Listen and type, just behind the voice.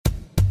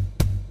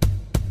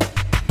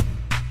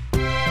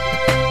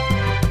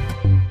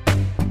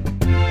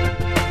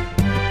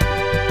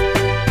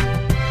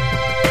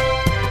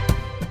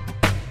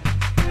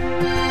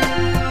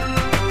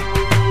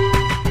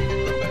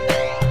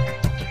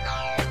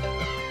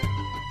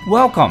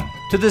Welcome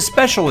to this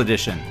special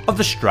edition of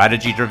the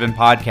Strategy-Driven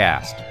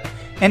Podcast,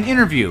 an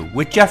interview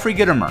with Jeffrey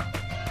Gitomer,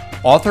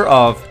 author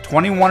of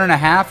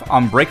 21.5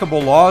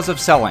 Unbreakable Laws of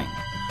Selling,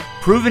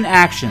 proven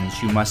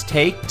actions you must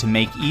take to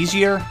make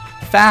easier,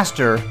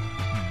 faster,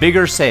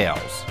 bigger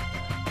sales,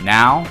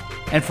 now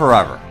and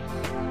forever.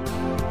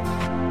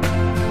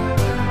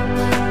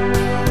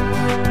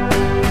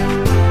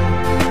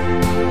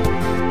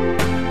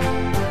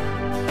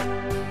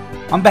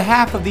 On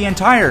behalf of the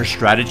entire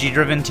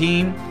Strategy-Driven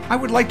team, I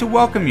would like to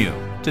welcome you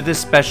to this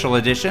special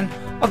edition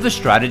of the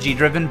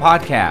Strategy-Driven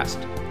Podcast,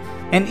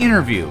 an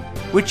interview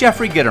with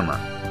Jeffrey Gitomer,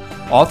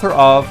 author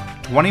of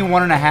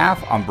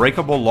 21.5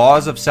 Unbreakable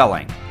Laws of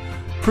Selling,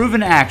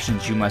 proven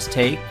actions you must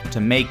take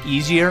to make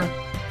easier,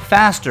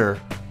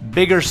 faster,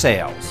 bigger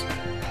sales,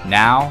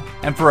 now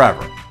and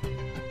forever.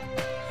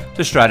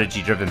 The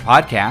Strategy-Driven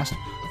Podcast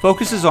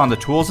focuses on the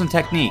tools and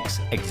techniques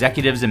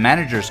executives and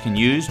managers can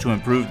use to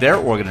improve their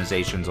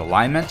organization's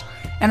alignment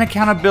and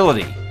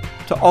accountability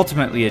to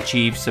ultimately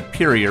achieve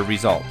superior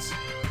results.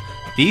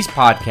 These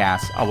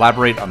podcasts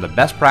elaborate on the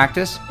best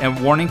practice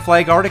and warning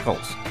flag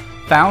articles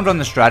found on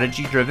the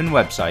Strategy-Driven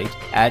website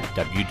at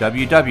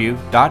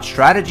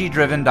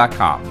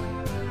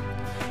www.strategydriven.com.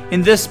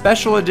 In this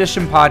special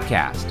edition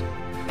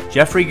podcast,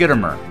 Jeffrey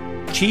Gitomer,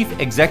 Chief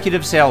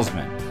Executive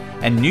Salesman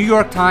and New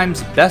York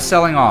Times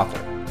best-selling author,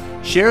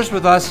 shares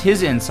with us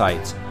his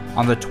insights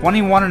on the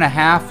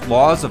 21.5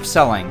 laws of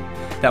selling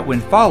that, when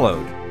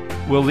followed,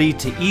 will lead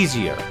to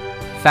easier,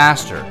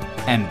 faster,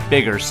 and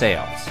bigger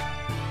sales.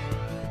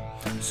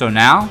 So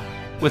now,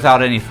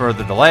 without any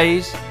further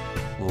delays,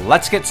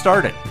 let's get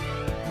started.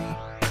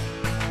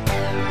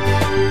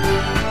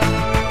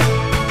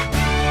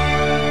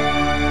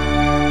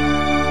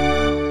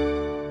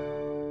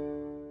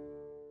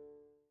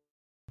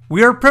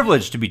 We are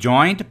privileged to be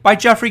joined by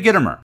Jeffrey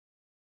Gitomer,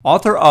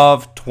 author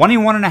of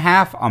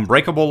 21.5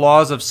 Unbreakable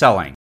Laws of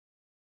Selling,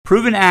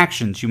 proven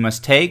actions you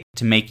must take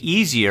to make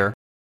easier,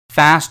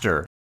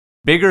 faster,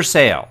 bigger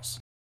sales,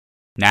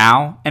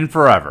 now and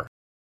forever.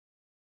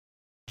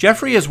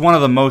 Jeffrey is one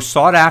of the most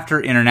sought-after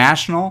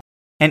international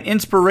and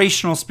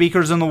inspirational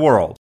speakers in the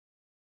world,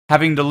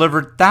 having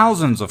delivered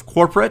thousands of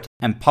corporate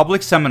and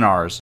public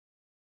seminars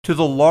to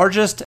the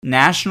largest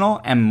national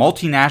and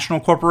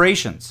multinational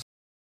corporations.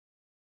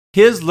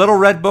 His Little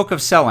Red Book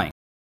of Selling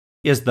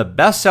is the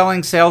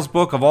best-selling sales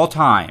book of all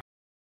time,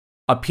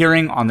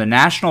 appearing on the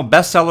national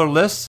bestseller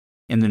lists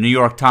in the New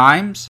York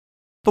Times,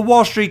 the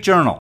Wall Street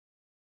Journal,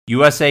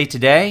 USA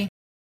Today,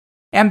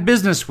 and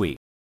Business Week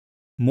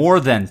more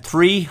than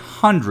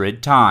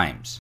 300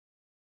 times.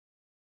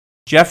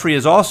 Jeffrey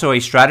is also a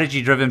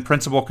strategy-driven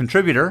principal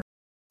contributor,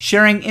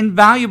 sharing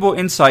invaluable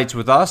insights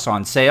with us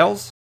on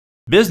sales,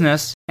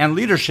 business, and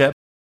leadership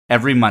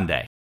every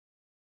Monday.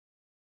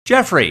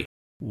 Jeffrey,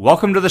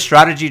 welcome to the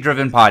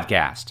Strategy-Driven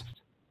Podcast.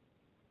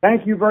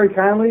 Thank you very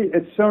kindly.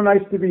 It's so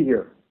nice to be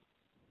here.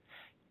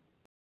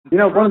 You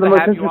know, one of the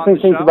most interesting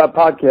things about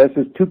podcasts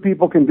is two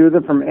people can do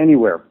them from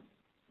anywhere.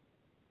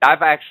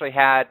 I've actually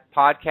had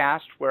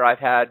podcasts where I've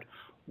had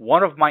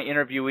one of my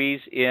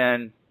interviewees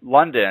in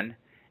London,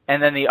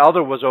 and then the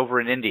other was over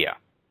in India.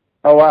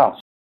 Oh, wow.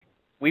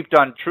 We've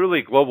done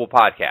truly global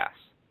podcasts.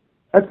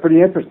 That's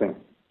pretty interesting.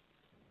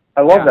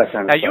 I love that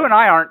kind of stuff. Now, you and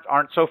I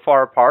aren't so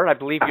far apart. I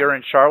believe you're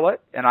in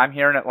Charlotte, and I'm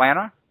here in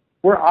Atlanta.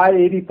 We're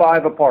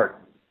I-85 apart.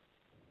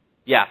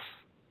 Yes,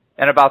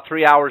 and about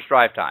 3 hours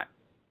drive time.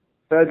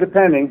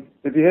 Depending.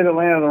 If you hit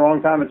Atlanta at the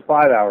wrong time, it's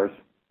 5 hours.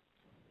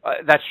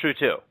 That's true,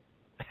 too.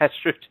 That's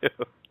true, too.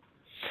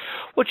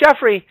 Well,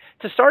 Jeffrey,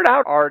 to start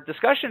out our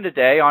discussion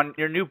today on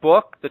your new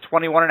book, The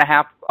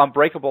 21.5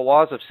 Unbreakable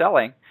Laws of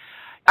Selling,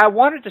 I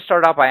wanted to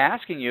start out by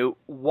asking you,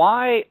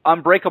 why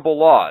unbreakable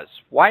laws?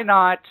 Why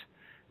not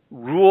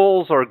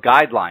rules or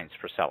guidelines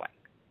for selling?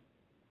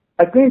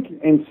 I think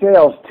in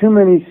sales, too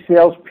many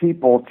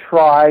salespeople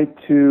try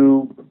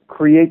to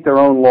create their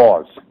own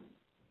laws.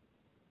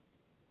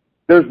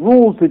 There's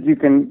rules that you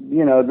can,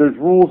 there's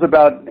rules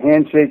about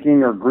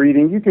handshaking or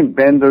greeting. You can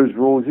bend those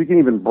rules. You can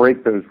even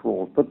break those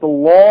rules. But the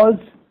laws,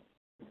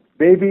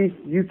 baby,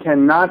 you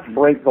cannot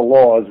break the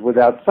laws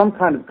without some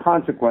kind of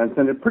consequence,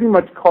 and it pretty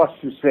much costs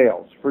you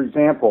sales. For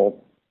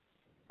example,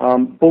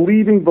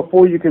 believing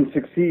before you can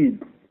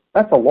succeed,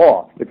 that's a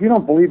law. If you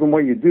don't believe in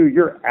what you do,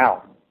 you're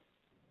out.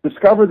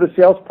 Discover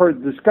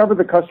discover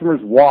the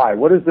customer's why.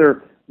 What is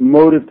their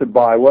motive to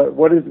buy? Why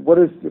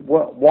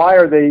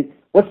are they,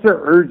 what's their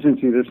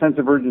urgency, their sense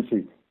of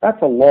urgency?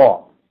 That's a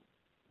law.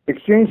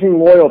 Exchanging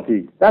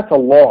loyalty, that's a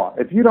law.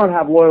 If you don't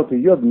have loyalty,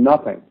 you have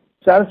nothing.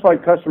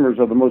 Satisfied customers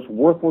are the most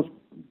worthless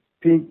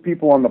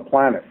people on the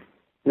planet.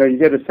 You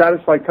get a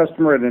satisfied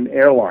customer at an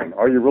airline.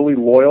 Are you really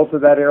loyal to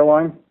that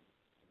airline?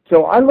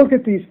 So I look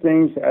at these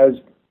things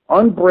as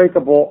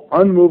unbreakable,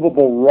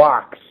 unmovable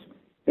rocks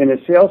in a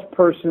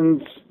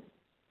salesperson's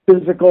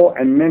physical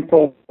and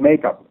mental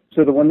makeup,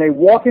 so that when they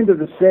walk into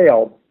the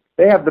sale,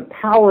 they have the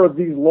power of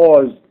these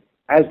laws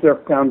as their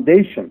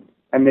foundation,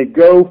 and they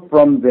go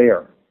from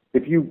there.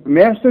 If you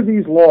master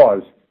these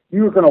laws,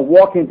 you are going to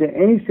walk into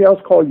any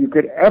sales call you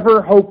could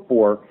ever hope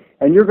for,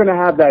 and you're going to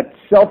have that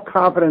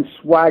self-confidence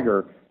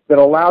swagger that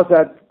allows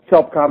that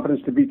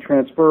self-confidence to be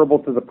transferable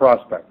to the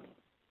prospect.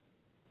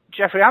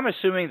 Jeffrey, I'm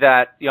assuming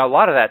that a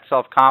lot of that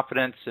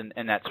self-confidence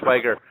and that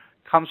swagger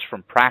comes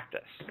from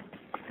practice.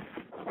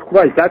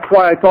 Right. That's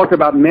why I talk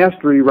about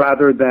mastery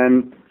rather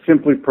than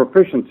simply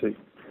proficiency.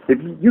 If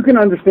you can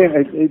understand,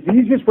 the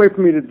easiest way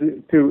for me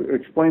to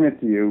explain it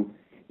to you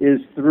is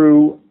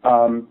through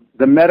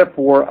the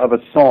metaphor of a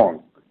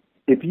song.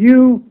 If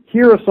you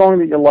hear a song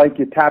that you like,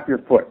 you tap your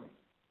foot.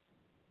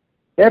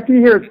 After you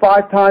hear it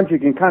 5 times, you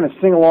can kind of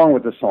sing along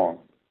with the song.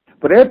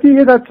 But after you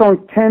hear that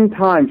song 10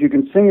 times, you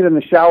can sing it in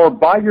the shower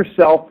by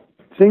yourself,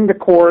 sing the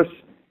chorus,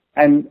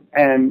 and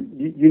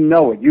you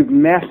know it. You've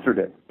mastered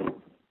it.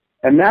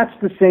 And that's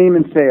the same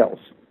in sales.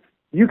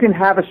 You can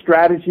have a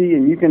strategy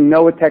and you can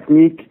know a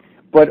technique,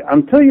 but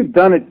until you've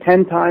done it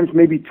 10 times,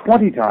 maybe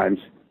 20 times,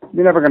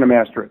 you're never going to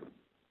master it.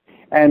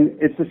 And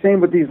it's the same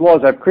with these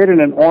laws. I've created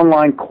an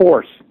online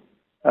course.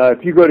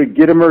 If you go to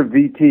Gitomer,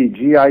 VT,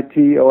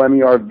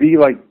 Gitomer, V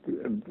like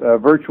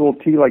virtual,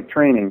 T like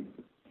training.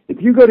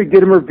 If you go to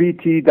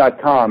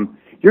GitomerVT.com,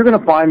 you're going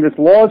to find this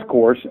laws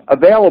course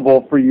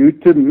available for you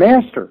to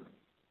master.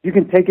 You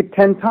can take it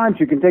 10 times.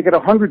 You can take it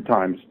 100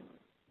 times.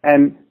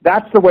 And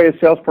that's the way a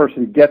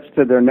salesperson gets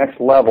to their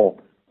next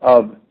level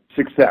of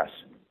success,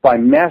 by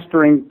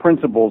mastering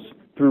principles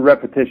through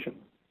repetition.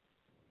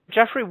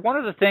 Jeffrey, one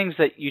of the things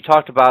that you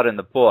talked about in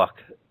the book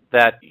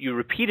that you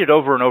repeated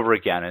over and over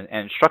again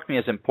and struck me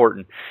as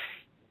important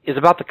is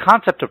about the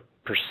concept of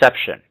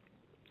perception,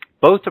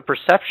 both the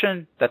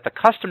perception that the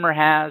customer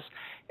has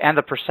and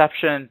the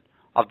perception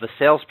of the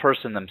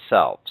salesperson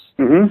themselves.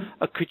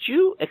 Mm-hmm. Could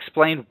you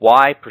explain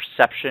why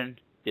perception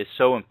is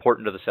so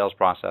important to the sales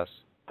process?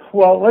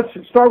 Well, let's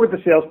start with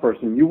the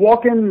salesperson. You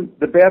walk in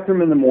the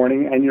bathroom in the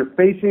morning and you're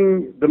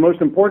facing the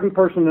most important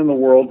person in the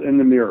world in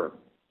the mirror.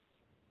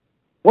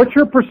 What's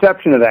your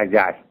perception of that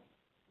guy?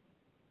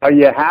 Are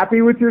you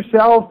happy with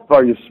yourself?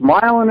 Are you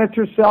smiling at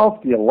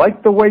yourself? Do you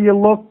like the way you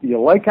look? Do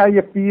you like how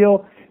you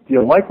feel? Do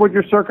you like what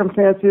your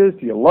circumstance is?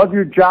 Do you love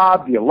your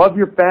job? Do you love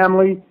your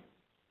family?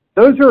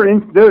 Those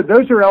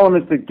are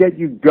elements that get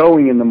you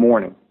going in the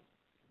morning.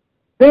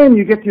 Then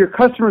you get to your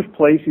customer's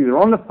place, either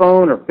on the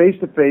phone or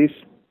face-to-face.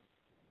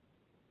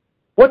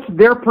 What's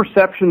their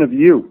perception of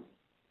you?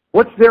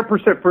 What's their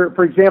perception?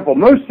 For example,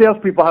 most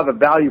salespeople have a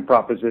value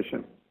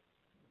proposition.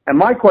 And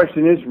my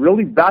question is,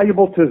 really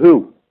valuable to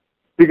who?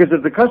 Because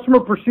if the customer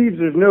perceives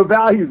there's no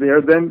value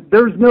there, then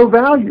there's no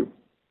value.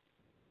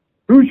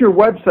 Who's your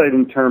website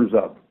in terms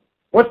of?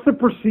 What's the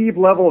perceived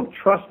level of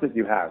trust that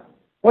you have?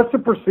 What's the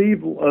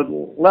perceived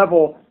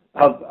level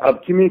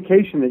of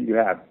communication that you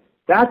have?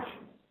 That's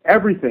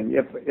everything.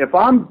 If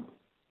I'm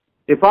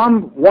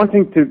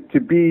wanting to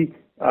be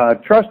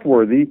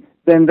trustworthy,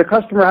 then the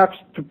customer has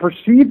to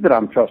perceive that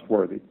I'm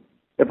trustworthy.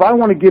 If I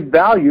want to give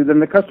value, then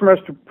the customer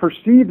has to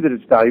perceive that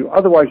it's value.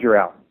 Otherwise, you're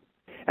out.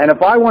 And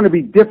if I want to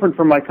be different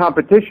from my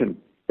competition,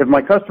 if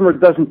my customer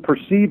doesn't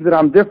perceive that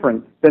I'm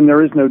different, then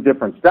there is no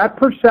difference. That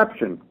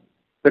perception,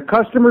 the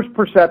customer's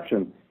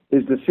perception,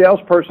 is the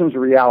salesperson's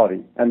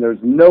reality, and there's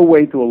no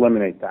way to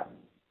eliminate that.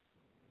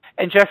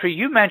 And Jeffrey,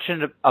 you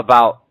mentioned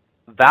about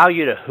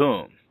value to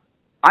whom.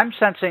 I'm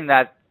sensing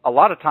that a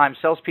lot of times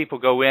salespeople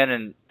go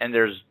in and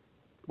there's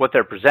what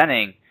they're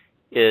presenting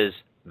is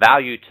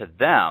value to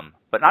them,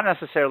 but not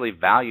necessarily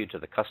value to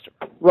the customer.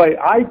 Right.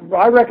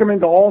 I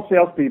recommend to all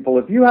salespeople,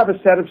 if you have a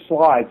set of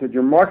slides that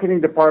your marketing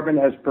department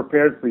has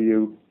prepared for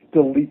you,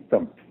 delete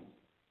them.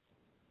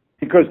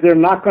 Because they're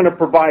not going to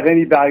provide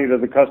any value to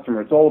the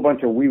customer. It's all a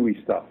bunch of wee-wee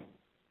stuff.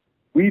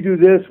 We do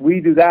this, we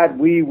do that,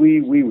 we.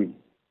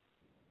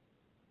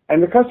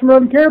 And the customer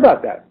doesn't care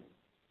about that.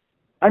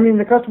 I mean,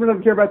 the customer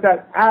doesn't care about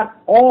that at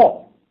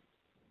all.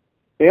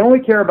 They only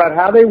care about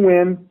how they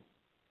win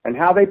and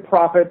how they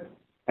profit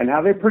and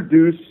how they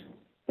produce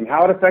and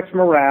how it affects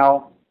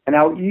morale and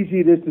how easy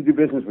it is to do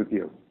business with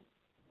you.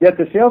 Yet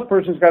the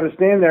salesperson's got to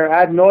stand there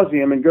ad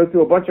nauseum and go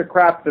through a bunch of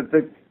crap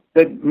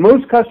that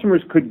most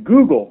customers could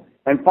Google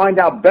and find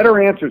out better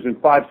answers in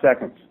 5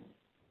 seconds.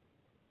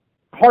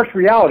 Harsh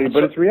reality,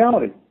 but it's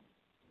reality.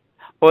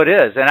 Well, it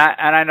is, and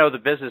I know the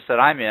business that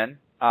I'm in,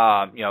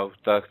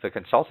 the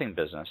consulting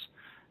business.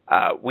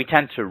 We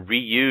tend to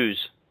reuse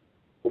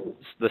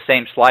the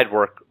same slide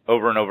work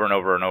over and over and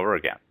over and over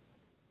again.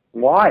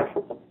 Why?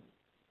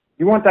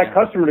 You want that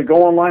customer to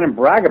go online and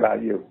brag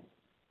about you.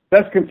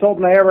 Best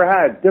consultant I ever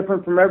had,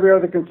 different from every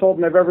other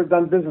consultant I've ever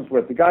done business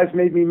with. The guys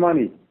made me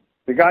money.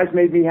 The guys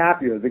made me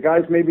happier. The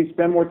guys made me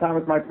spend more time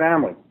with my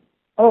family.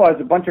 Otherwise,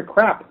 a bunch of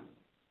crap.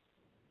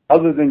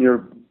 Other than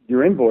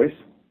your invoice.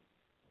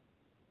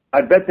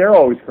 I bet they're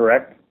always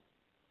correct.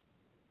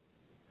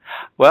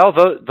 Well,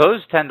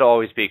 those tend to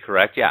always be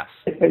correct, yes.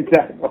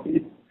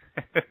 Exactly.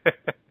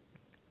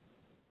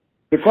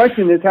 The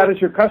question is, how does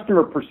your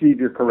customer perceive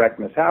your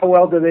correctness? How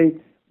well do they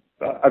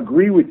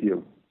agree with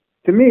you?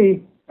 To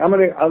me,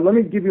 let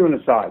me give you an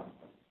aside.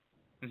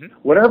 Mm-hmm.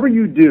 Whatever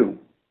you do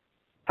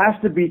has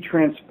to be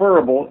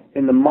transferable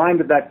in the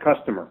mind of that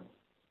customer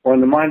or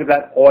in the mind of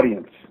that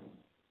audience.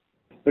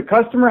 The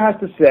customer has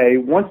to say,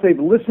 once they've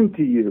listened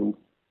to you,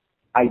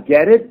 I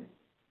get it.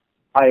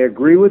 I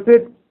agree with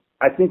it.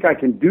 I think I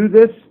can do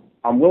this.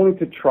 I'm willing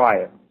to try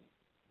it.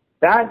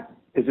 That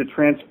is a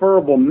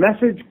transferable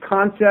message,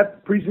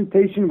 concept,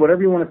 presentation,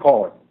 whatever you want to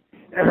call it.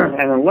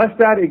 And unless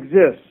that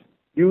exists,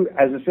 you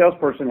as a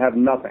salesperson have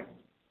nothing.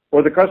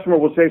 Or the customer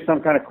will say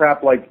some kind of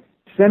crap like,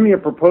 send me a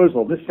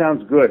proposal. This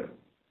sounds good.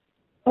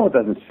 Oh, it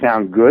doesn't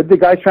sound good. The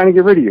guy's trying to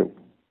get rid of you.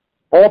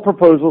 All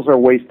proposals are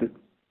wasted.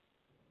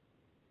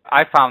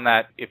 I found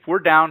that if we're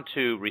down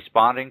to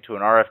responding to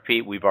an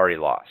RFP, we've already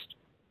lost.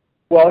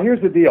 Well,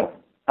 here's the deal.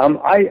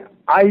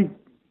 I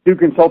do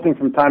consulting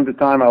from time to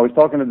time. I was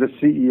talking to the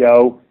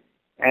CEO,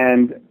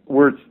 and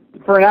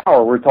for an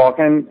hour we're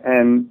talking,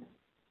 and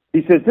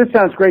he says, this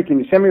sounds great. Can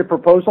you send me a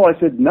proposal? I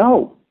said,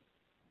 no.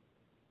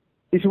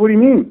 He said, what do you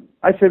mean?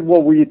 I said,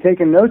 well, were you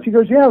taking notes? He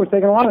goes, yeah, I was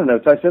taking a lot of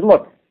notes. I said,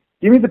 look,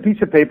 give me the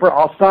piece of paper.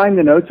 I'll sign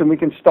the notes, and we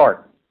can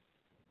start.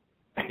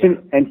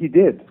 And he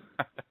did.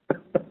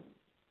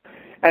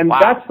 And wow.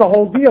 That's the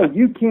whole deal.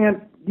 You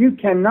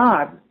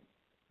cannot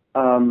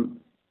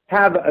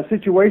have a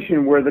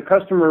situation where the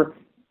customer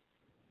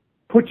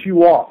puts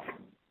you off,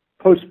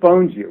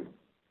 postpones you.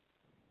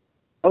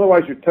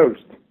 Otherwise, you're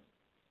toast.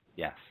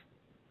 Yes.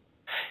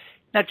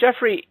 Now,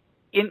 Jeffrey,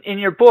 in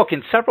your book,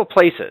 in several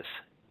places,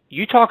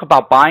 you talk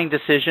about buying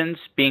decisions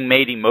being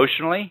made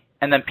emotionally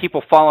and then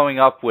people following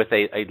up with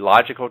a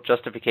logical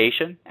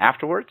justification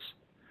afterwards.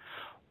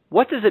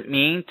 What does it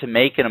mean to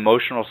make an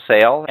emotional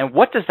sale, and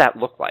what does that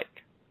look like?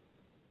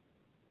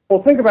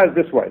 Well, think about it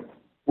this way.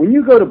 When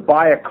you go to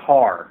buy a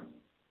car,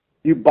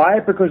 do you buy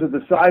it because of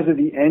the size of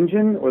the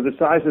engine or the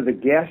size of the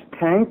gas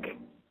tank?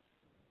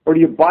 Or do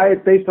you buy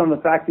it based on the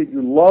fact that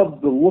you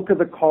love the look of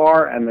the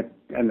car and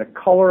the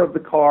color of the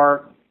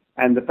car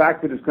and the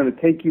fact that it's going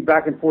to take you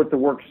back and forth to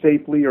work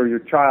safely or your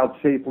child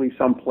safely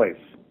someplace?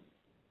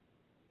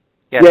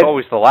 Yeah, it's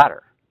always the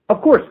latter.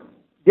 Of course.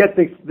 Yet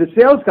the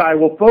sales guy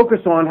will focus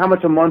on how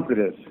much a month it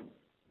is.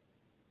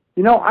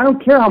 You know, I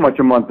don't care how much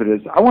a month it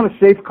is. I want a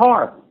safe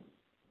car.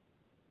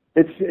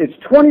 It's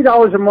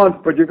 $20 a month,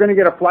 but you're going to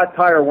get a flat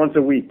tire once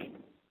a week.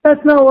 That's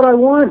not what I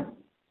want.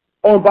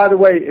 Oh, and by the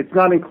way, it's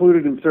not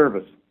included in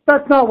service.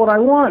 That's not what I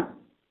want.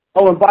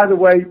 Oh, and by the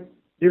way,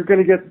 you're going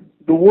to get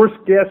the worst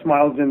gas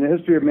mileage in the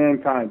history of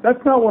mankind.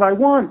 That's not what I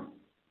want.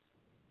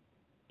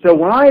 So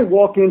when I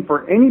walk in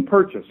for any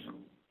purchase,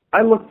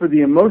 I look for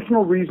the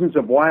emotional reasons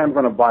of why I'm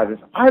going to buy this.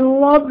 I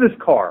love this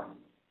car.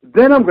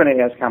 Then I'm going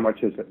to ask, how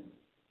much is it?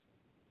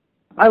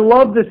 I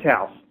love this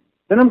house.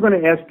 Then I'm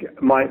going to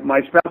ask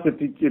my spouse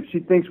if she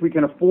thinks we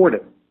can afford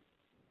it.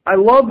 I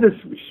love this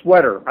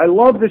sweater. I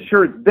love this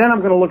shirt. Then I'm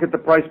going to look at the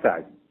price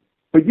tag.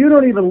 But you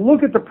don't even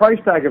look at the price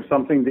tag of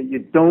something that you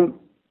don't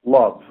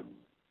love.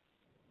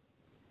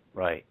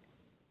 Right.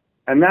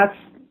 And that's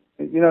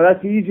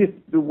the easiest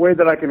way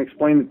that I can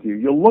explain it to you.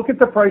 You'll look at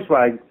the price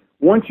tag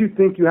once you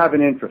think you have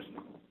an interest.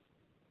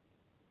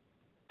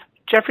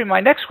 Jeffrey,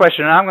 my next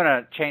question, and I'm going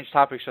to change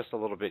topics just a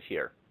little bit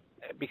here,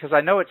 because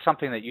I know it's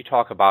something that you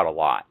talk about a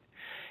lot,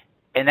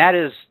 and that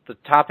is the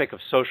topic of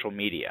social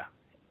media.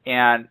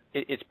 And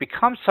it's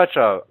become such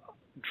a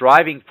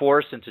driving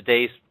force in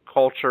today's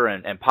culture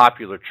and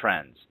popular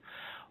trends.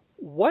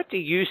 What do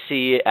you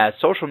see as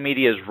social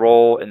media's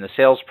role in the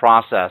sales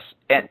process,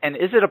 and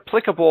is it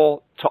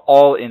applicable to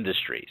all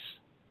industries?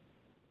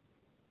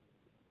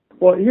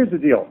 Well, here's the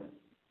deal.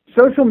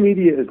 Social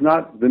media is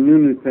not the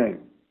new thing.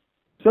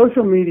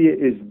 Social media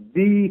is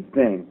the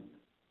thing.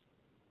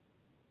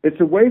 It's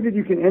a way that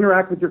you can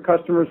interact with your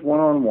customers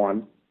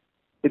one-on-one.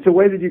 It's a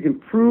way that you can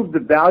prove the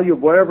value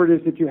of whatever it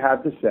is that you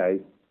have to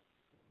say.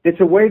 It's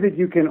a way that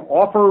you can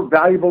offer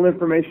valuable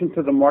information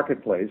to the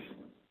marketplace.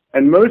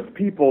 And most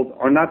people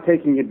are not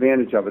taking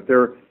advantage of it.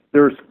 They're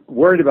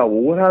worried about,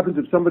 well, what happens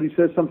if somebody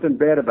says something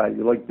bad about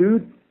you? Like,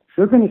 dude,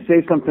 they're going to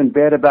say something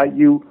bad about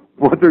you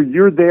whether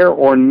you're there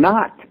or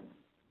not.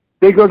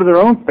 They go to their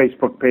own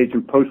Facebook page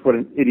and post what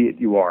an idiot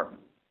you are,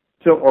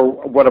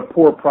 or what a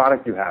poor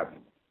product you have.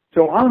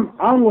 So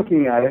I'm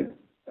looking at it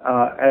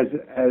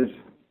as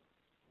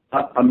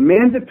a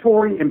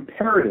mandatory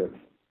imperative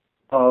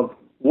of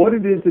what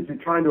it is that you're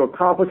trying to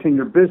accomplish in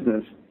your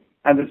business,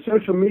 and that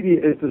social media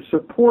is the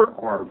support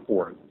arm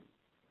for it.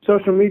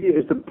 Social media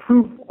is the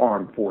proof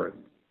arm for it.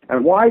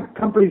 And why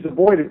companies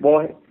avoid it?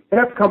 Well,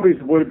 half companies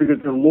avoid it because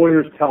their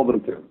lawyers tell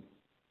them to.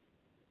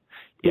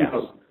 Yes. You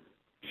know,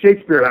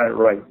 Shakespeare had it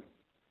right.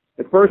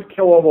 At first,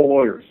 kill all the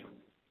lawyers.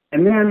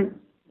 And then,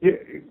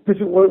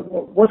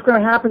 what's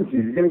going to happen to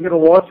you? You're going to get a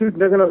lawsuit,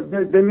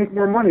 and they make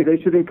more money.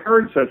 They should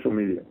encourage social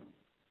media.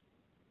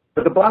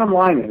 But the bottom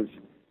line is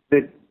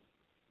that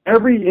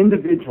every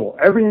individual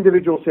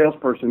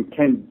salesperson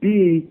can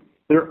be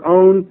their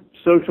own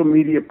social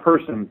media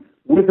person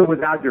with or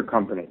without your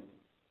company.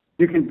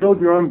 You can build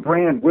your own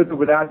brand with or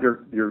without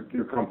your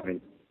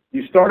company.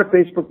 You start a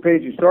Facebook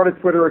page, you start a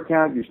Twitter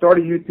account, you start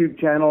a YouTube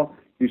channel,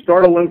 you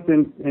start a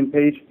LinkedIn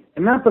page,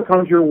 and that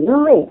becomes your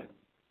world.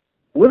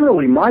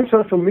 Literally, my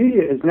social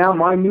media is now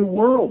my new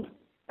world,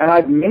 and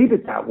I've made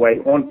it that way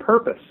on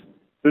purpose.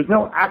 There's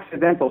no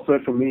accidental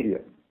social media.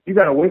 You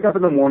got to wake up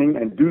in the morning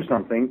and do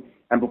something,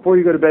 and before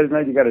you go to bed at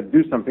night, you got to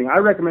do something. I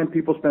recommend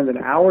people spend an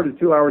hour to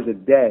 2 hours a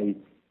day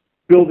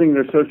building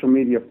their social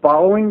media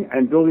following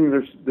and building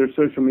their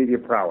social media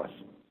prowess.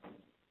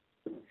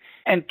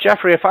 And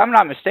Jeffrey, if I'm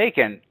not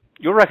mistaken,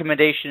 your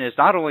recommendation is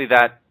not only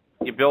that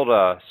you build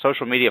a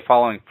social media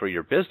following for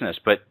your business,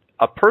 but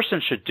a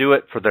person should do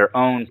it for their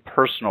own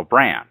personal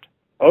brand.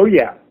 Oh,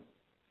 yeah.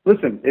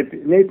 Listen,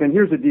 Nathan,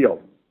 here's the deal.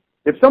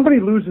 If somebody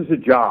loses a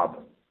job,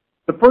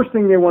 the first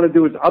thing they want to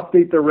do is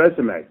update their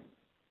resume.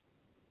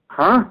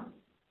 Huh?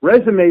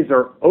 Resumes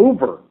are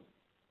over.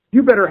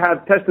 You better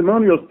have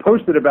testimonials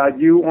posted about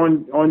you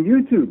on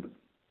YouTube.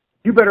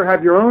 You better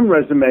have your own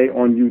resume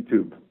on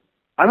YouTube.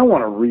 I don't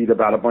want to read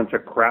about a bunch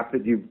of crap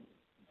that you've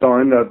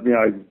done.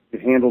 I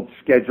handled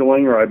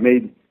scheduling, or I've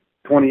made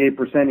 28%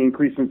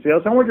 increase in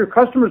sales. I want your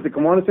customers to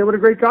come on and say what a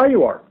great guy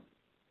you are.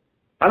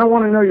 I don't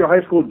want to know your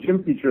high school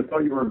gym teacher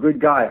thought you were a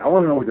good guy. I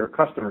want to know what your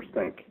customers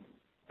think,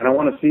 and I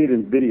want to see it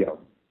in video.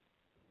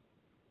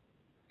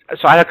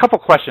 So I had a couple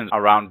questions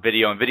around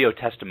video and video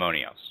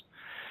testimonials.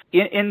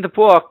 In the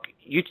book,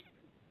 you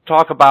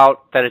talk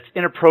about that it's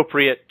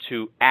inappropriate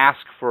to ask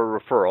for a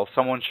referral.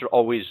 Someone should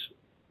always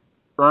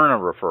earn a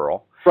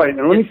referral. Right,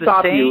 and let me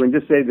stop you and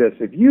just say this.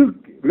 If you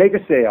make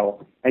a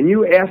sale and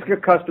you ask a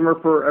customer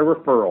for a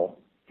referral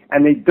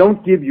and they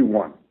don't give you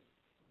one,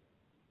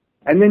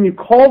 and then you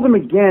call them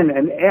again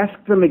and ask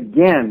them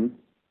again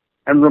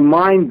and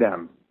remind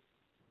them,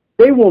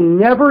 they will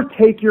never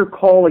take your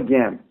call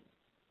again,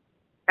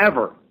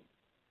 ever,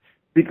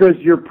 because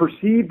you're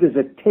perceived as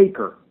a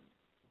taker.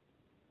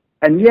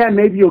 And yeah,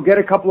 maybe you'll get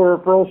a couple of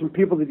referrals from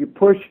people that you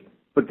push,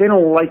 but they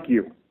don't like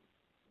you.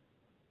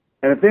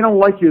 And if they don't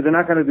like you, they're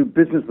not going to do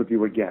business with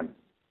you again.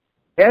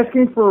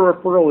 Asking for a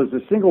referral is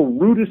the single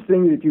rudest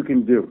thing that you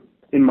can do,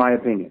 in my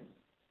opinion.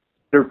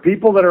 There are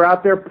people that are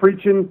out there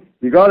preaching,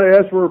 you got to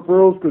ask for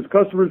referrals because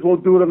customers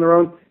won't do it on their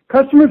own.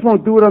 Customers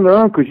won't do it on their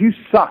own because you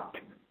sucked.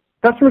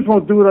 Customers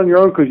won't do it on your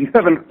own because you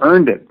haven't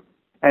earned it.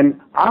 And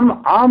I'm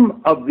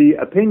of the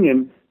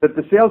opinion that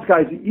the sales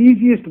guy's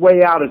easiest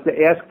way out is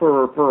to ask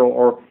for a referral,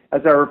 or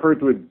as I refer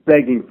to it,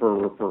 begging for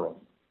a referral.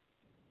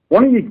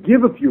 Why don't you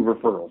give a few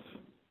referrals?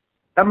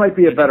 That might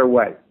be a better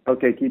way.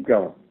 Okay, keep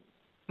going.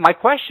 My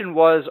question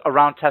was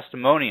around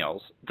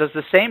testimonials. Does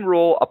the same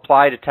rule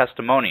apply to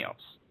testimonials?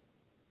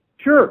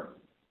 Sure,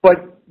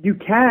 but you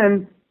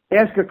can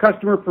ask a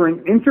customer for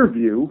an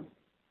interview,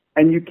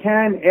 and you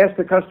can ask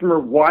the customer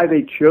why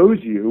they chose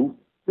you.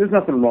 There's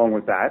nothing wrong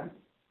with that.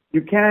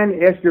 You can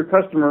ask your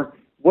customer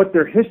what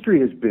their history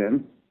has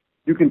been.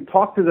 You can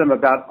talk to them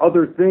about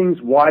other things,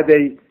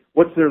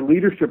 what's their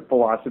leadership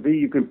philosophy.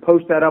 You can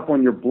post that up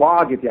on your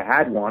blog if you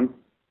had one.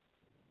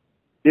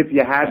 Did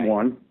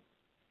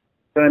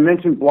I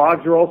mention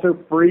blogs are also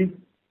free,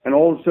 and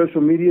all of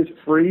social media is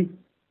free?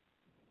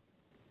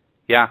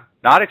 Yeah,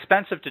 not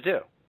expensive to do.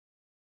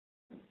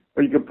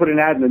 Or you can put an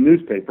ad in the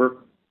newspaper.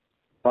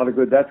 A lot of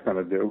good that's going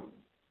to do.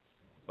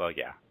 Well,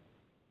 yeah.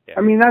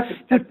 I mean,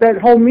 that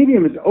whole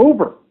medium is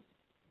over.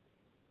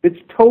 It's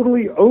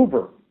totally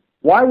over.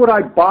 Why would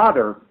I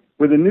bother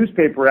with a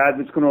newspaper ad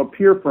that's going to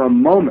appear for a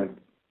moment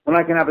when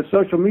I can have a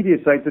social media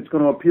site that's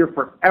going to appear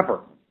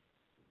forever?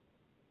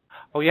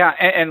 Oh, yeah,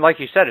 and like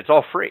you said, it's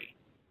all free.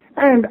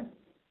 And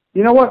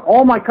you know what?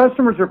 All my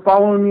customers are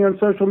following me on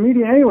social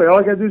media anyway. All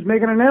I got to do is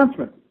make an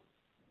announcement.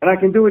 And I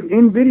can do it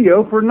in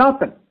video for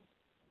nothing.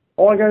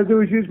 All I got to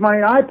do is use my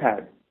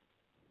iPad.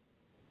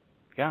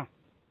 Yeah.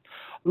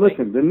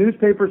 Listen, the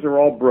newspapers are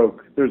all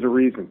broke. There's a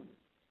reason.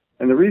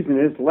 And the reason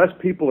is less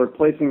people are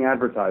placing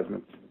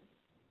advertisements.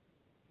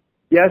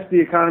 Yes, the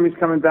economy's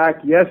coming back.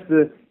 Yes,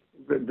 the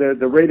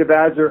rate of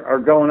ads are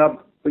going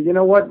up. But you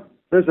know what?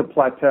 There's a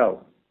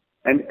plateau.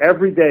 And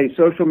every day,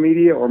 social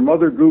media or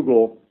Mother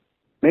Google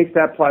makes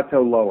that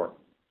plateau lower.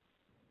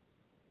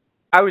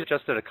 I was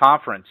just at a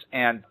conference,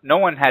 and no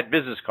one had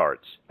business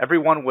cards.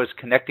 Everyone was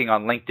connecting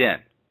on LinkedIn.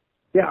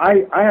 Yeah,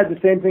 I had the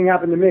same thing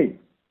happen to me.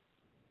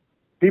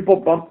 People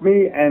bumped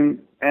me,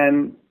 and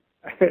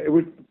it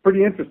was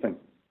pretty interesting.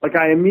 Like,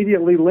 I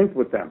immediately linked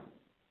with them.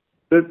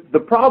 The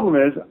problem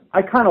is,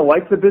 I kind of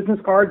like the business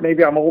card.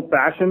 Maybe I'm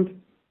old-fashioned,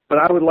 but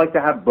I would like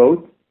to have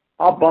both.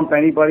 I'll bump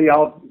anybody.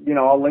 I'll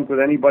link with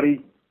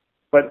anybody.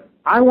 But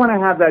I want to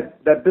have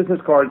that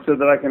business card so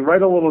that I can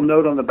write a little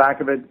note on the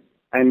back of it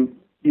and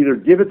either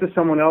give it to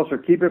someone else or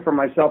keep it for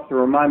myself to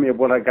remind me of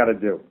what I got to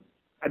do.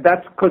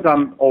 That's because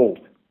I'm old.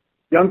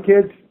 Young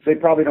kids, they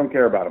probably don't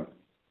care about them.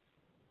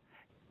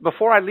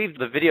 Before I leave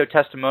the video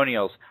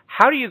testimonials,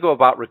 how do you go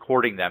about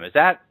recording them? Is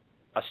that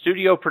a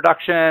studio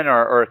production,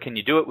 or can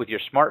you do it with your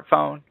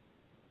smartphone?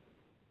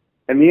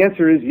 And the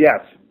answer is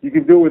yes. You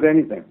can do it with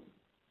anything.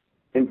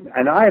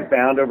 And I have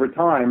found over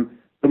time,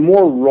 the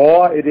more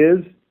raw it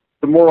is,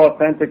 the more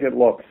authentic it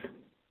looks.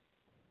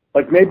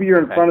 Like maybe you're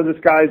in front of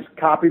this guy's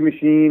copy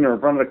machine or in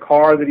front of the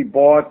car that he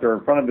bought or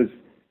in front of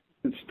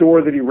the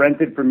store that he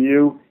rented from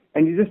you,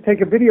 and you just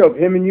take a video of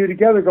him and you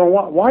together going,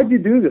 why'd you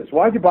do this?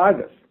 Why'd you buy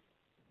this?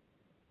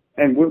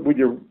 And would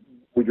you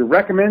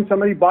recommend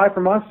somebody buy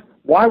from us?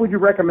 Why would you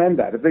recommend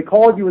that? If they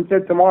called you and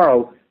said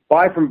tomorrow,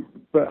 buy from,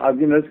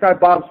 this guy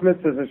Bob Smith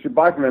says I should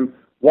buy from him,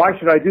 Why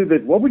should I do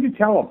this? What would you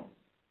tell them?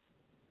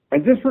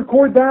 And just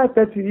record that.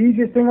 That's the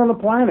easiest thing on the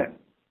planet.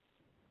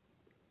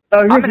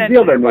 Here's the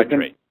deal, then,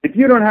 Nathan. If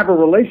you don't have a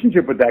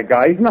relationship with that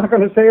guy, he's not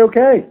going to say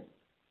okay.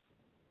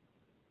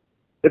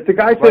 If the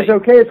guy says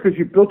okay, it's because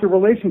you built a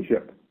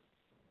relationship.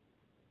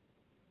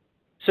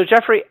 So,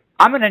 Jeffrey,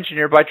 I'm an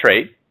engineer by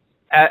trade.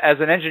 As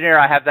an engineer,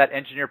 I have that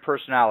engineer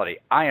personality.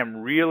 I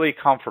am really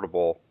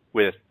comfortable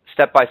with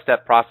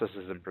step-by-step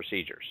processes and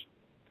procedures.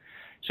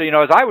 So,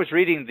 as I was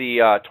reading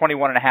the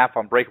 21 and a half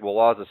Unbreakable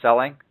Laws of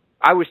Selling,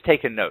 I was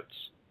taking notes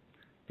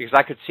because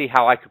I could see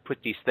how I could put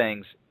these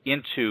things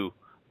into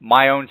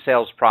my own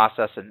sales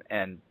process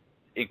and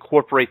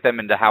incorporate them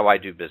into how I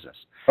do business.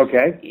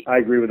 Okay, I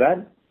agree with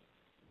that.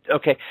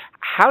 Okay,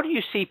 how do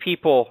you see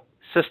people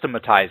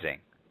systematizing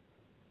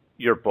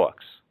your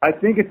books? I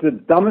think it's the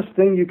dumbest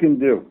thing you can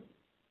do.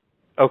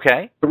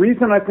 Okay. The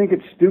reason I think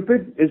it's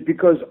stupid is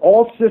because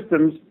all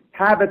systems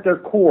have at their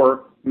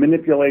core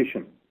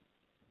manipulation.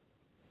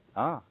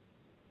 Ah,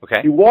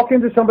 okay. You walk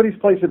into somebody's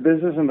place of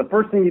business, and the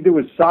first thing you do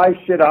is size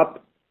shit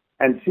up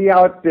and see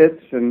how it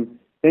fits, and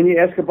then you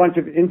ask a bunch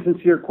of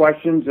insincere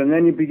questions, and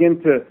then you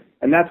begin to,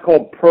 and that's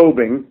called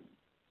probing.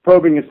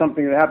 Probing is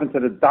something that happens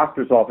at a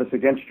doctor's office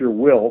against your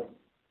will.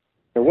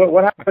 So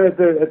what happened at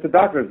the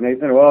doctor's,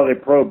 Nathan? Well, they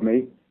probed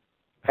me.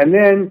 And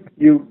then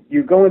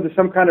you go into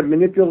some kind of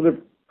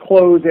manipulative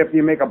close after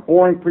you make a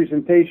boring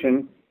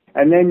presentation,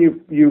 and then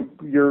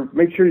you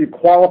make sure you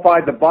qualify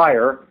the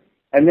buyer,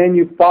 and then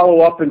you follow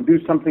up and do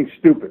something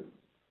stupid.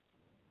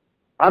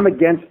 I'm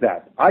against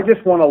that. I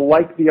just want to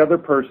like the other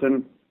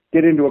person,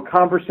 get into a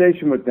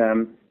conversation with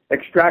them,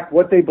 extract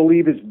what they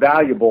believe is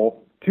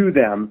valuable to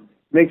them,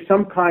 make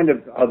some kind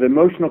of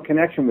emotional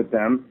connection with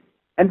them,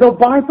 and they'll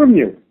buy from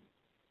you.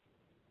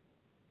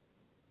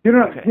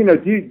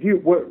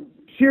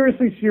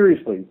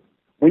 Seriously,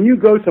 when you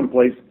go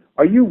someplace,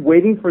 are you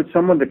waiting for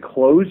someone to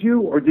close you,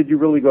 or did you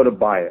really go to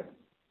buy it?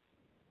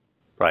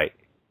 Right.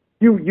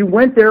 You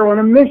went there on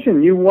a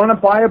mission. You want to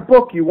buy a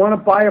book. You want to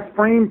buy a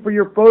frame for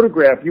your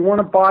photograph. You want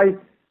to buy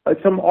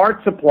some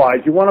art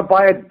supplies. You want to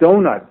buy a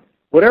donut.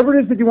 Whatever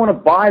it is that you want to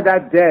buy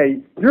that day,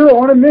 you're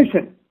on a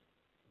mission.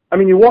 I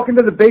mean, you walk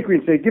into the bakery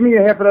and say, give me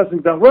a half a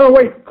dozen donuts. Well,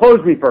 wait,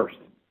 close me first.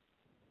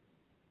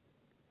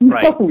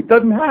 Right. No, it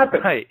doesn't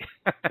happen. Right.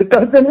 It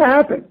doesn't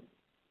happen.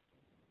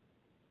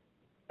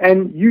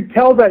 And you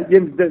tell that,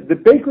 the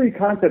bakery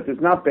concept is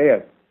not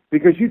bad,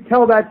 because you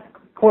tell that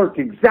clerk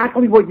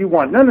exactly what you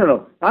want.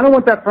 No. I don't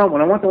want that front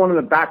one. I want the one in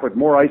the back with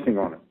more icing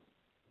on it.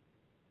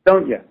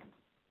 Don't you?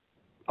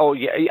 Oh,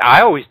 yeah,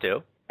 I always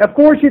do. Of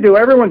course you do.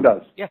 Everyone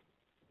does. Yeah.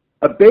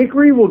 A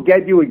bakery will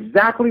get you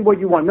exactly what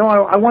you want. No,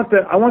 I want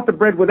the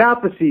bread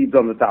without the seeds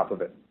on the top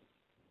of it.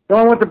 No,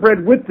 I want the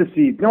bread with the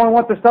seeds. No, I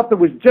want the stuff that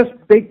was just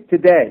baked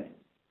today.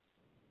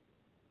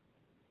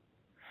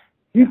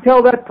 You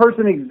tell that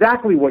person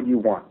exactly what you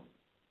want.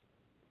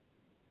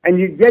 And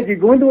you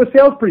go into a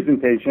sales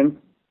presentation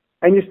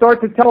and you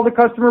start to tell the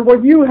customer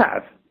what you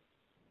have.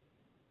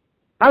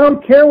 I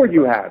don't care what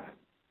you have.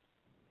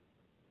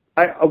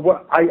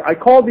 I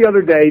called the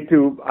other day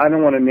to, I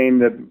don't want to name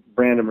the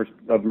brand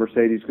of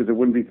Mercedes because it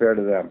wouldn't be fair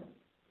to them.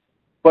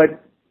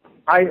 But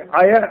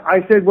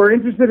I said, we're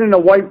interested in a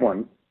white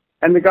one.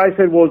 And the guy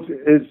said, well,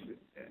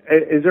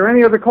 is there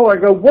any other color?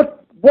 I go,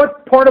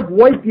 what part of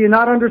white do you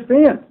not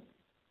understand?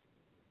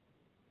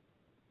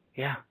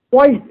 Yeah.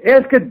 White.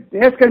 Ask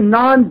a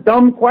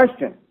non-dumb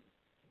question.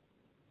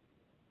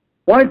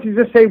 Why don't you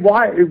just say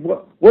why?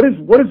 What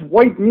does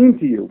white mean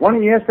to you? Why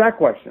don't you ask that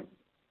question?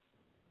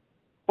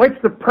 White's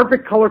the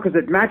perfect color because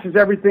it matches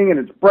everything and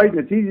it's bright and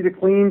it's easy to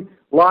clean.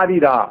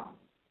 La-di-da.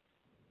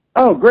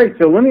 Oh, great.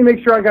 So let me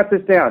make sure I got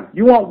this down.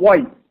 You want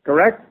white,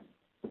 correct?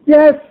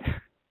 Yes.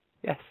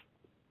 Yes.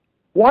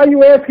 Why are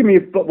you asking me?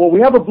 Well, we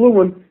have a blue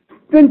one.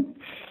 Then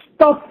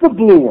stuff the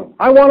blue one.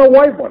 I want a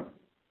white one.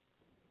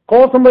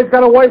 Call somebody's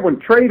got a white one.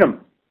 Trade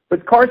them.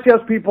 But car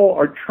salespeople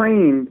are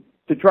trained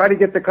to try to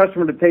get the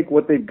customer to take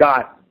what they've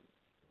got.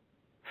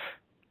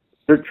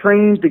 They're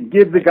trained to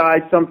give the guy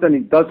something he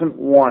doesn't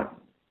want.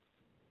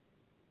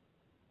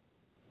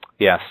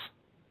 Yes.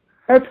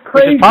 That's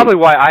crazy. Which is probably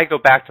why I go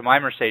back to my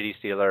Mercedes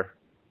dealer,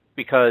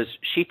 because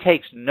she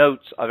takes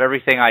notes of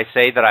everything I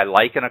say that I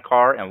like in a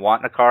car and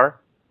want in a car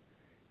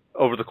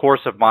over the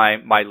course of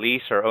my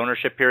lease or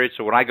ownership period.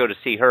 So when I go to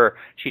see her,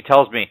 she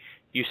tells me,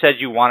 you said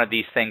you wanted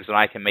these things and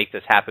I can make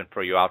this happen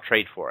for you. I'll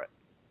trade for it.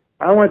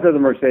 I went to the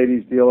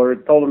Mercedes dealer,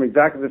 told him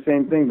exactly the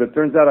same thing, but it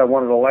turns out I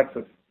wanted a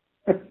Lexus.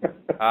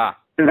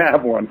 Didn't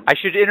have one. I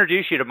should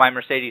introduce you to my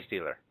Mercedes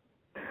dealer.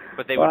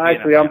 But they would be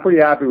actually, I'm pretty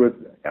happy with.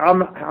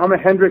 I'm a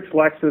Hendricks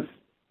Lexus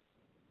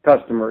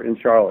customer in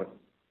Charlotte.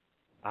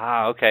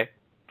 Ah, okay.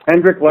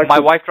 Hendricks Lexus. My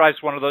wife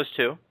drives one of those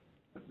too.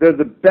 They're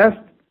the best,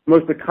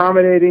 most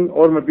accommodating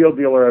automobile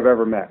dealer I've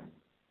ever met.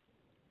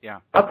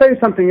 Yeah. I'll tell you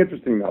something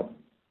interesting though.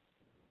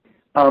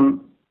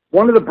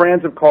 One of the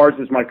brands of cars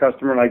is my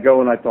customer, and I go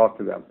and I talk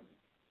to them.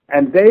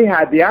 And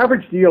the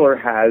average dealer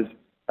has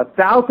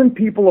 1,000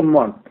 people a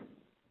month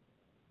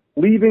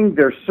leaving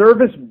their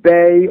service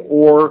bay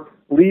or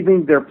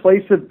leaving their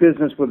place of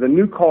business with a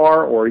new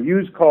car or a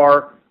used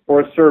car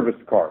or a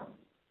serviced car.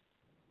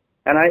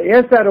 And I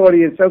asked that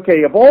audience,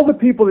 okay, of all the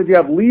people that you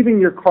have leaving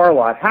your car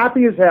lot,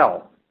 happy as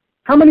hell,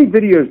 how many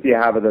videos do you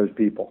have of those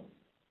people?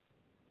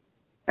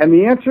 And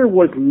the answer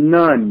was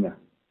none.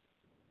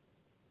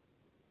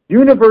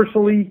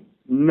 Universally,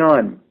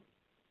 none.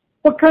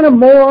 What kind of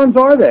morons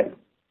are they?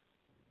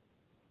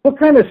 What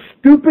kind of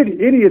stupid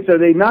idiots are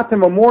they not to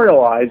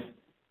memorialize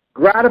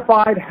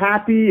gratified,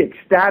 happy,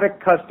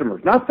 ecstatic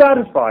customers? Not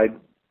satisfied,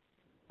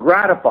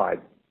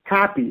 gratified,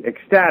 happy,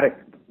 ecstatic,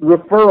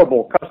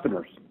 referable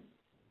customers.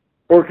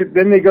 Or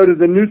then they go to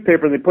the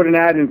newspaper and they put an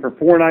ad in for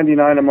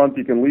 $4.99 a month.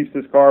 You can lease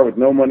this car with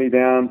no money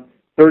down,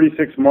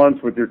 36 months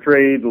with your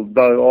trade,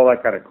 all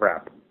that kind of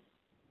crap.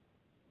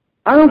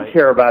 I don't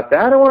care about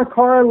that. I want a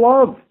car I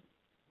love.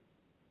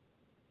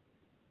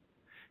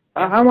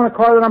 I want a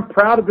car that I'm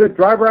proud of to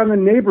drive around the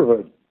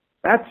neighborhood.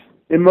 That's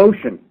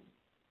emotion.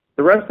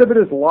 The rest of it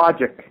is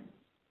logic.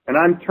 And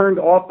I'm turned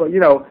off, but,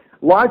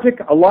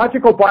 logic, a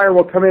logical buyer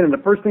will come in and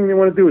the first thing they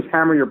want to do is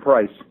hammer your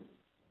price.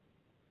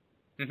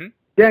 Mm-hmm.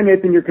 Yeah,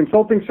 Nathan, your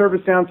consulting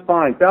service sounds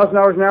fine.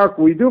 $1,000 an hour,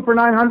 can we do it for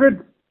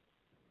 $900?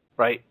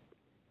 Right.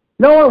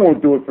 No, I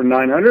won't do it for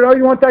 $900. Oh,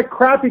 you want that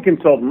crappy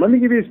consultant? Let me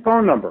give you his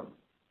phone number.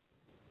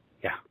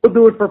 Yeah. We'll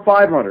do it for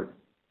 $500.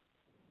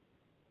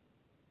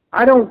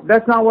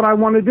 That's not what I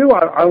want to do.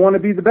 I want to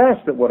be the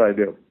best at what I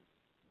do.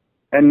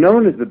 And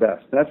known as the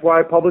best. That's why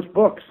I publish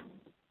books.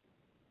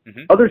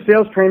 Mm-hmm. Other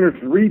sales trainers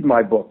read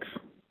my books.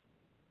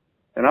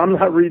 And I'm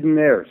not reading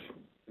theirs,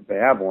 if they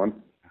have one.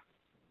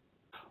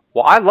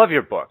 Well, I love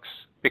your books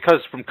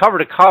because from cover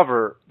to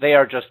cover, they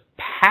are just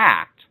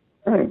packed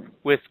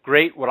with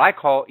great, what I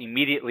call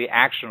immediately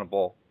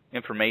actionable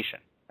information.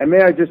 And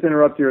may I just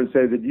interrupt here and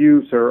say that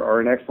you, sir, are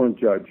an excellent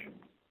judge.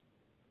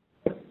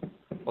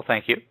 Well,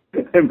 thank you.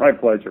 My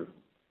pleasure.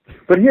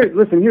 But here's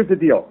the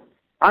deal.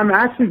 I'm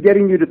actually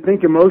getting you to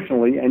think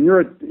emotionally, and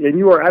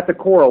you are at the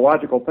core a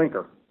logical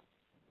thinker.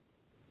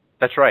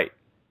 That's right.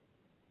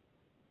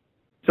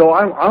 So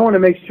I want to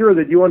make sure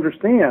that you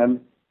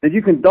understand that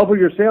you can double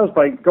your sales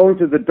by going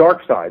to the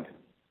dark side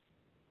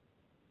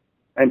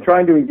and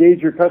trying to engage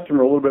your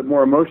customer a little bit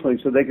more emotionally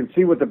so they can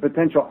see what the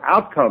potential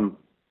outcome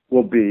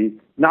will be,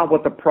 not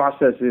what the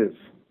process is.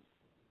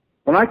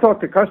 When I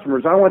talk to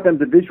customers, I want them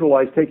to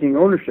visualize taking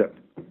ownership,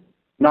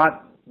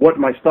 not what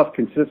my stuff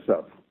consists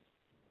of.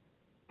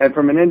 And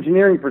from an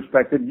engineering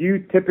perspective, you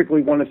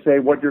typically want to say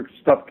what your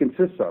stuff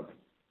consists of,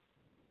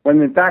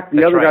 when in fact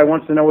the other guy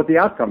wants to know what the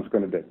outcome's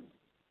going to be.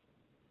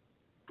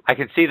 I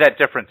can see that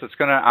difference.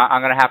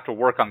 I'm going to have to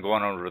work on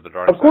going over to the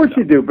dark side. Of course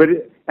you do,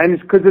 and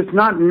it's because it's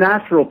not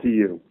natural to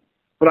you.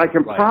 But I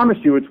can promise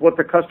you it's what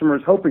the customer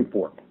is hoping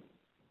for.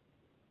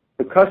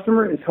 The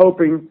customer is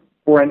hoping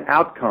for an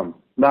outcome,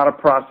 not a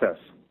process.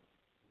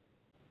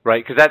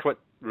 Right, because that's what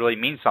really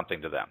means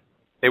something to them.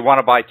 They want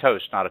to buy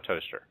toast, not a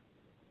toaster.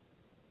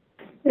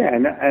 Yeah,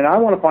 and I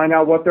want to find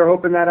out what they're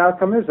hoping that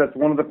outcome is. That's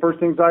one of the first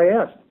things I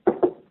ask.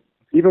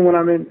 Even when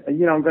I'm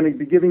I'm going to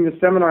be giving this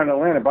seminar in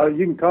Atlanta.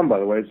 You can come, by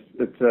the way.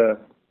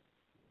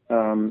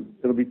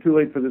 It'll be too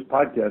late for this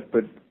podcast,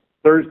 but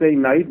Thursday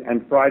night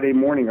and Friday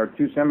morning are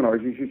two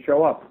seminars. You should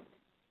show up.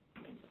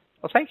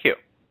 Well, thank you.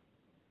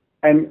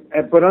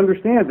 But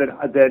understand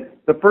that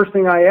the first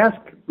thing I ask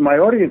my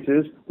audience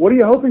is, what are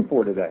you hoping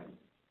for today?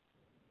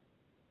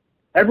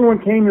 Everyone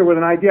came here with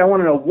an idea. I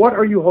want to know, what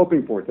are you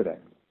hoping for today?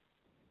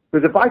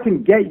 Because if I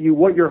can get you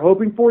what you're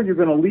hoping for, you're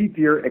going to leave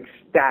here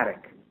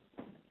ecstatic.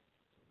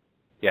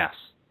 Yes.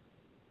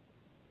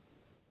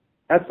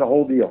 That's the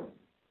whole deal.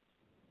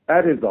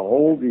 That is the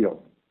whole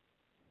deal.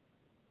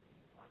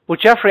 Well,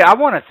 Jeffrey, I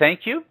want to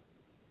thank you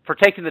for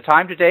taking the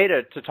time today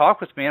to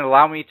talk with me and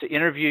allow me to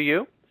interview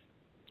you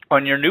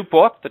on your new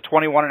book, The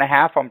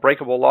 21.5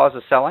 Unbreakable Laws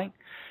of Selling.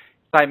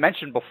 As I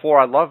mentioned before,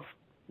 I love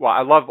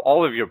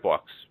all of your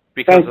books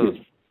because of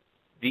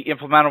the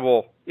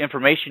implementable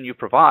information you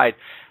provide.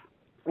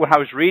 When I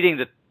was reading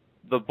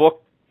the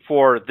book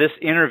for this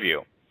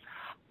interview,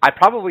 I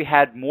probably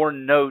had more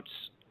notes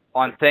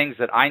on things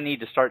that I need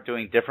to start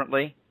doing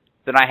differently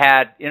than I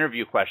had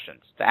interview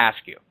questions to ask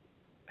you.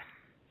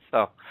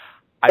 So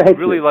I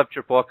really loved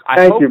your book.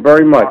 Thank you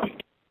very much.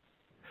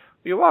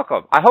 You're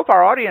welcome. I hope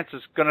our audience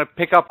is going to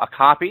pick up a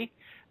copy.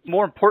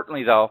 More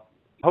importantly, though,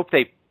 I hope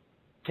they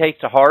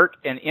take to heart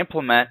and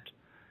implement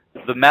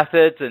the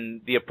methods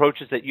and the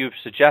approaches that you've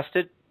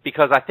suggested,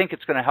 because I think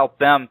it's going to help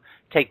them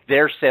take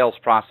their sales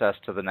process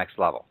to the next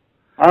level.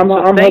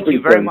 Thank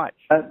you very much.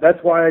 That's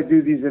why I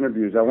do these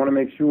interviews. I want to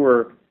make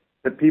sure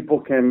that people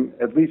can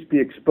at least be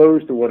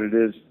exposed to what it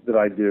is that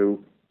I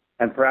do,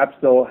 and perhaps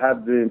they'll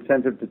have the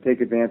incentive to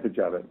take advantage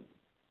of it.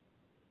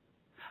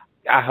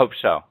 I hope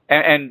so.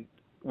 And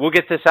we'll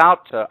get this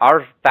out to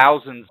our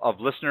thousands of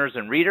listeners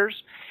and readers,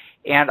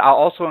 and I'll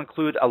also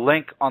include a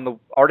link on the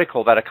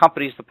article that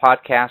accompanies the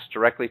podcast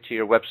directly to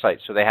your website,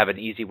 so they have an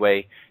easy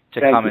way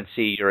to come and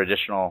see your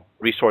additional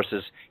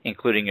resources,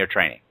 including your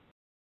training.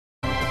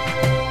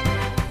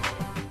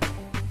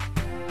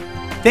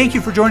 Thank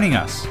you for joining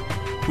us.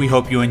 We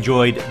hope you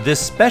enjoyed this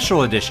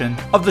special edition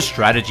of the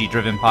Strategy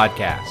Driven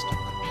Podcast.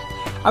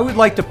 I would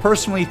like to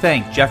personally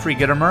thank Jeffrey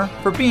Gitomer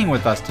for being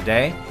with us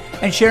today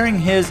and sharing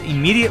his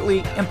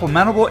immediately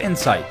implementable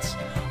insights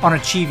on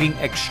achieving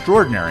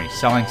extraordinary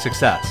selling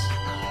success.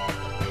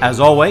 As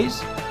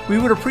always, we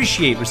would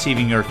appreciate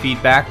receiving your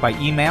feedback by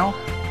email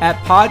at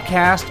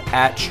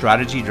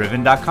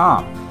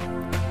podcast@strategydriven.com.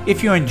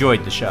 If you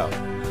enjoyed the show,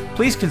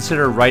 please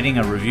consider writing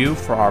a review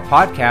for our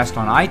podcast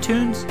on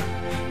iTunes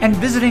and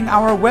visiting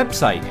our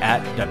website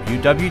at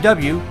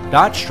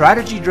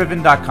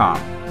www.strategydriven.com.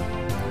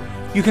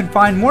 You can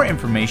find more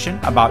information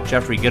about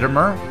Jeffrey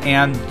Gitomer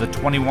and the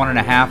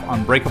 21.5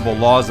 Unbreakable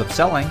Laws of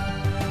Selling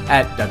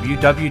at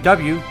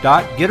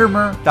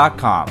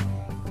www.gitomer.com.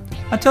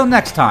 Until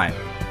next time,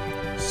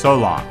 so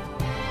long.